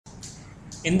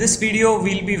In this video,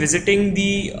 we'll be visiting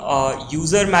the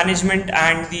user management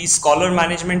and the scholar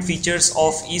management features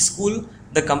of eSchool,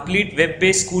 the complete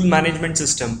web-based school management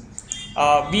system.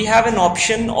 We have an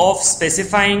option of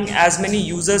specifying as many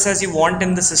users as you want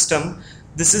in the system.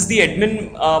 This is the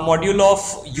admin module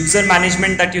of user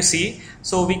management that you see.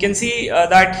 So we can see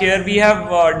that here we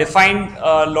have defined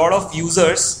a lot of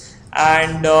users,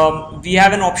 and we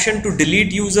have an option to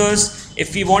delete users.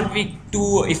 If we want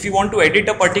to edit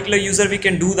a particular user, we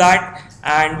can do that,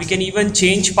 and we can even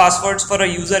change passwords for a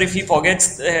user if he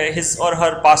forgets his or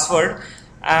her password.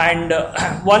 And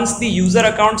once the user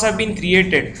accounts have been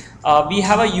created, we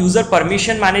have a user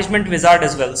permission management wizard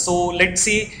as well. So let's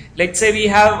say we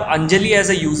have Anjali as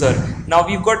a user. Now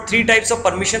we've got three types of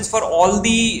permissions for all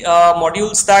the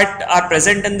modules that are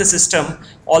present in the system,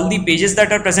 all the pages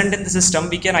that are present in the system.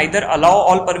 We can either allow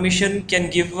all permission, can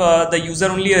give the user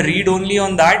only a read only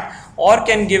on that, or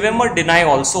can give him a deny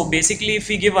all. So basically, if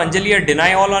we give Anjali a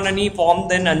deny all on any form,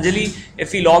 then Anjali,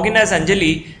 if we log in as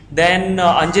Anjali, then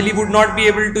Anjali would not be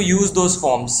able to use those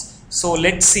forms. So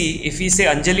let's see, if we say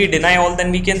Anjali deny all,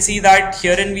 then we can see that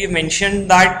herein we have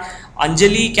mentioned that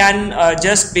Anjali can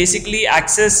just basically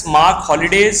access mark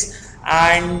holidays,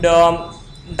 and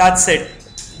that's it.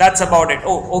 That's about it.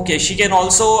 Oh, okay. She can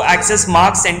also access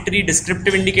marks entry,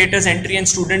 descriptive indicators entry, and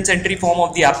students entry form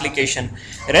of the application.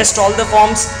 Rest all the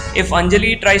forms, if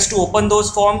Anjali tries to open those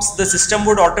forms, the system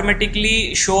would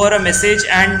automatically show her a message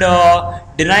and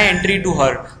deny entry to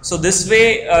her. So this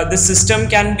way, this system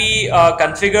can be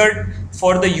configured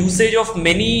for the usage of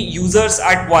many users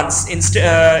at once.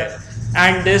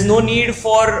 And there's no need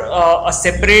for a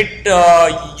separate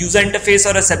user interface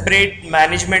or a separate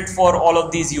management for all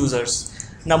of these users.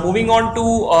 Now moving on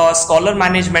to scholar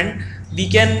management, we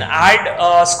can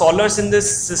add scholars in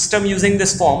this system using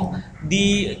this form.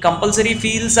 The compulsory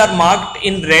fields are marked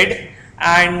in red,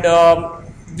 and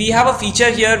we have a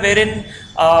feature here wherein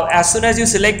as soon as you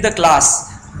select the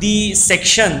class, the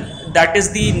section, that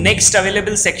is the next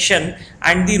available section,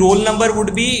 and the roll number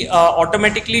would be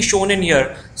automatically shown in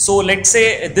here. So let's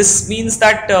say this means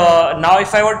that now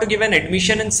if I were to give an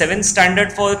admission in 7th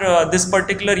standard for this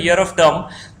particular year of term,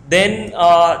 then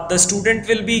the student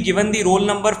will be given the roll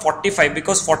number 45,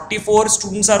 because 44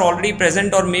 students are already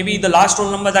present, or maybe the last roll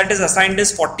number that is assigned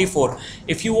is 44.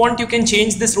 If you want, you can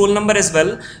change this roll number as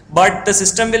well, but the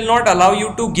system will not allow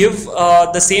you to give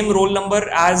the same roll number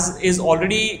as is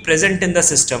already present in the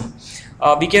system.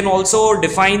 We can also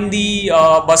define the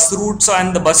bus routes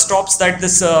and the bus stops that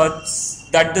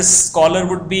this scholar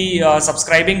would be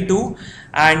subscribing to,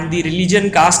 and the religion,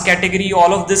 caste category,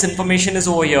 all of this information is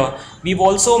over here. We've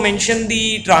also mentioned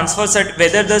the transfer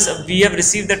whether we have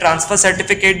received the transfer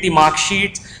certificate, the mark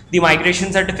sheets, the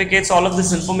migration certificates, all of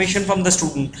this information from the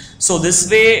student. So this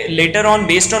way, later on,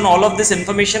 based on all of this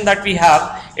information that we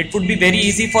have, it would be very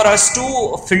easy for us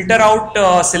to filter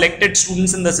out selected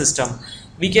students in the system.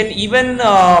 We can even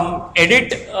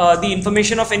edit the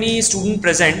information of any student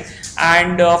present,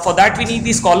 and for that we need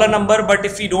the scholar number. But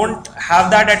if we don't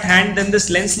have that at hand, then this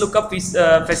lens lookup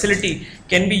facility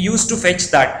can be used to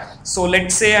fetch that. So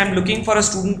let's say I'm looking for a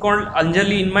student called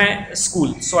Anjali in my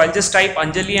school. So I'll just type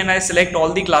Anjali and I select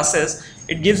all the classes.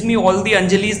 It gives me all the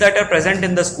Anjalis that are present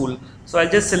in the school. So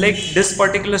I'll just select this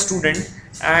particular student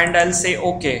and I'll say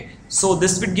okay. So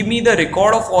this would give me the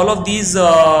record of all of these,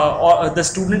 the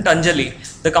student Anjali.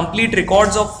 The complete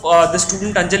records of the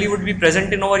student Anjali would be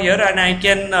present in over here, and I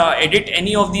can edit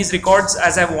any of these records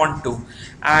as I want to.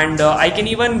 And I can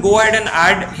even go ahead and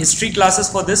add history classes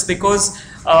for this, because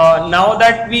now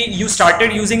that you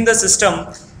started using the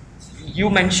system, you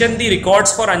mentioned the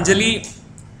records for Anjali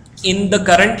in the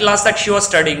current class that she was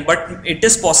studying, but it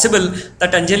is possible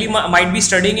that Anjali might be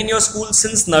studying in your school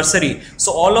since nursery.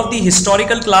 So all of the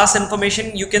historical class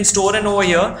information you can store in over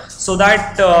here, so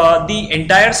that the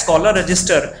entire scholar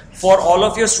register for all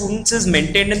of your students is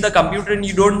maintained in the computer, and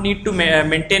you don't need to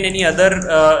maintain any other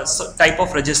type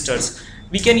of registers.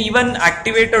 We can even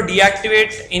activate or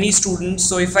deactivate any student.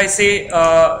 So if I say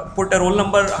put a roll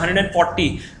number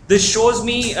 140, this shows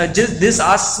me, this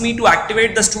asks me to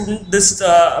activate the student.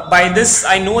 By this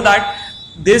I know that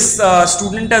this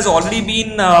student has already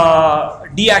been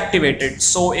deactivated.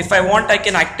 So if I want, I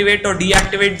can activate or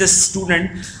deactivate this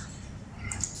student.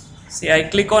 See, I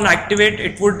click on activate,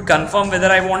 it would confirm whether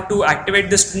I want to activate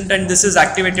this student, and this is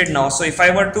activated now. So if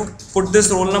I were to put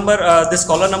this roll number, this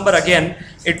scholar number again,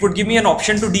 it would give me an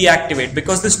option to deactivate,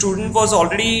 because the student was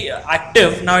already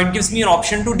active. Now it gives me an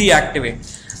option to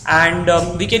deactivate.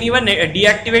 And we can even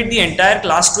deactivate the entire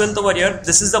class 12th over here.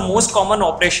 This is the most common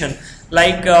operation.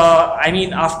 Like I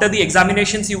mean, after the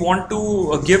examinations, you want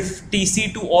to give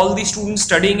TC to all the students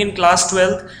studying in class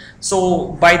 12th.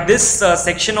 So by this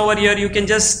section over here, you can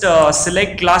just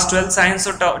select class 12 science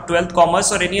or 12th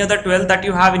commerce or any other 12th that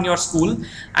you have in your school,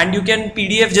 and you can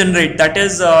PDF generate. That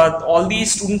is, all the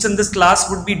students in this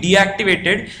class would be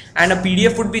deactivated and a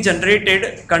PDF would be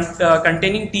generated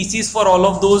containing TCs for all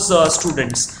of those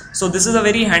students. So this is a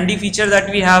very handy feature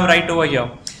that we have right over here.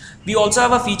 We also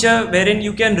have a feature wherein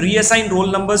you can reassign roll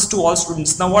numbers to all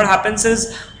students. Now what happens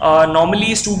is,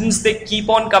 normally students, they keep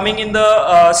on coming in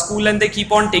the school and they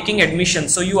keep on taking admission.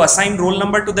 So you assign roll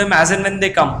number to them as and when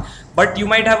they come. But you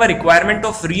might have a requirement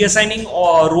of reassigning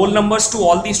roll numbers to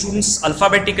all the students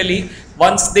alphabetically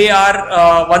once they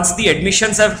are once the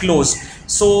admissions have closed.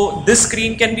 So this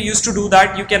screen can be used to do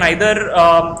that. You can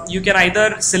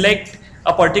either select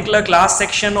a particular class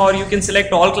section, or you can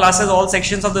select all classes, all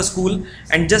sections of the school,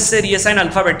 and just say reassign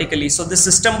alphabetically. So the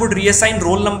system would reassign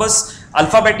roll numbers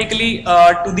alphabetically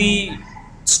to the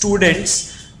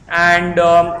students, and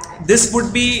this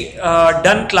would be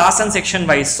done class and section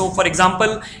wise. So for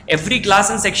example, every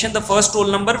class and section, the first roll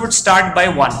number would start by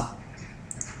 1.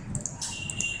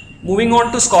 Moving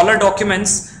on to scholar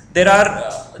documents, there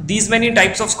are these many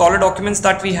types of scholar documents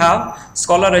that we have: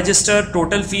 scholar register,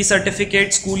 total fee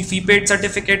certificate, school fee paid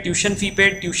certificate, tuition fee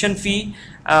paid, tuition fee,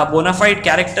 bona fide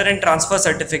character and transfer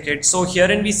certificate. So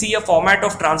herein we see a format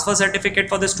of transfer certificate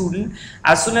for the student.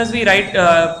 As soon as we write,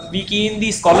 we key in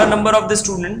the scholar number of the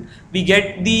student, we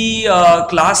get the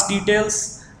class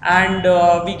details, and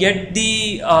we get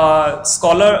the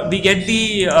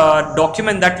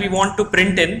document that we want to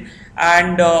print in,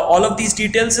 and all of these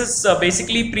details is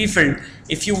basically pre-filled.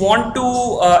 If you want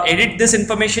to edit this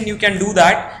information, you can do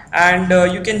that, and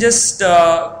you can just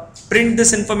print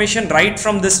this information right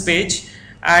from this page,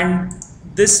 and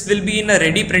this will be in a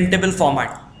ready printable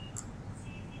format.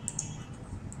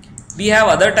 We have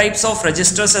other types of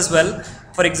registers as well.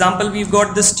 For example, we've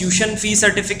got this tuition fee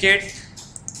certificate,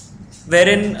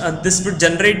 wherein this would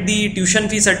generate the tuition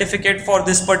fee certificate for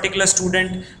this particular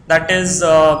student. That is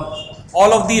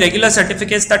all of the regular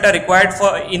certificates that are required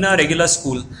for in a regular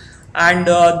school. And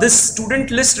this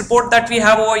student list report that we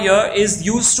have over here is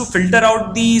used to filter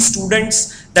out the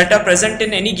students that are present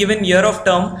in any given year of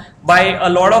term by a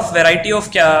lot of variety of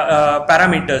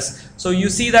parameters. So you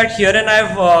see that herein I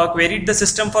have queried the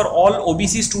system for all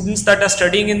OBC students that are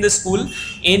studying in this school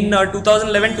in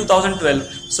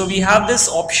 2011-2012. So we have this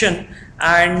option,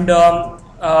 and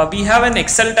we have an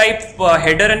Excel type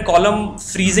header and column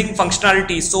freezing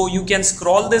functionality. So you can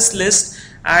scroll this list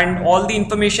and all the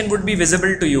information would be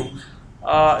visible to you.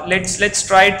 Let's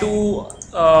try to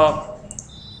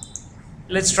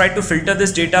filter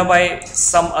this data by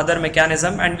some other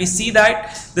mechanism, and we see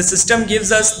that the system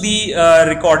gives us the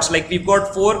records. Like we've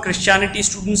got 4 Christianity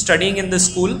students studying in this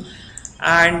school,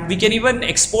 and we can even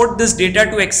export this data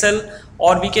to Excel,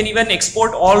 or we can even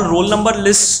export all roll number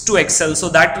lists to Excel. So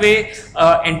that way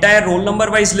entire roll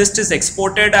number wise list is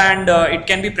exported, and it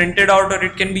can be printed out, or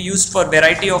it can be used for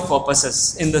variety of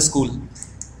purposes in the school.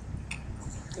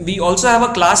 We also have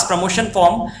a class promotion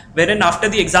form, wherein after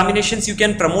the examinations you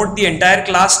can promote the entire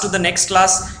class to the next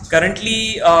class.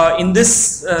 Currently in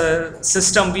this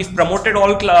system, we've promoted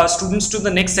all students to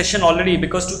the next session already,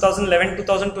 because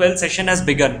 2011-2012 session has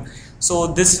begun. So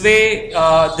this way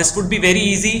this would be very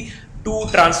easy to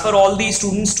transfer all the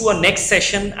students to a next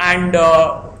session and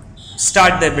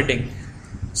start their bidding.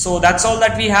 So that's all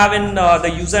that we have in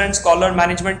the user and scholar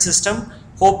management system.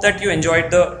 Hope that you enjoyed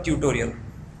the tutorial.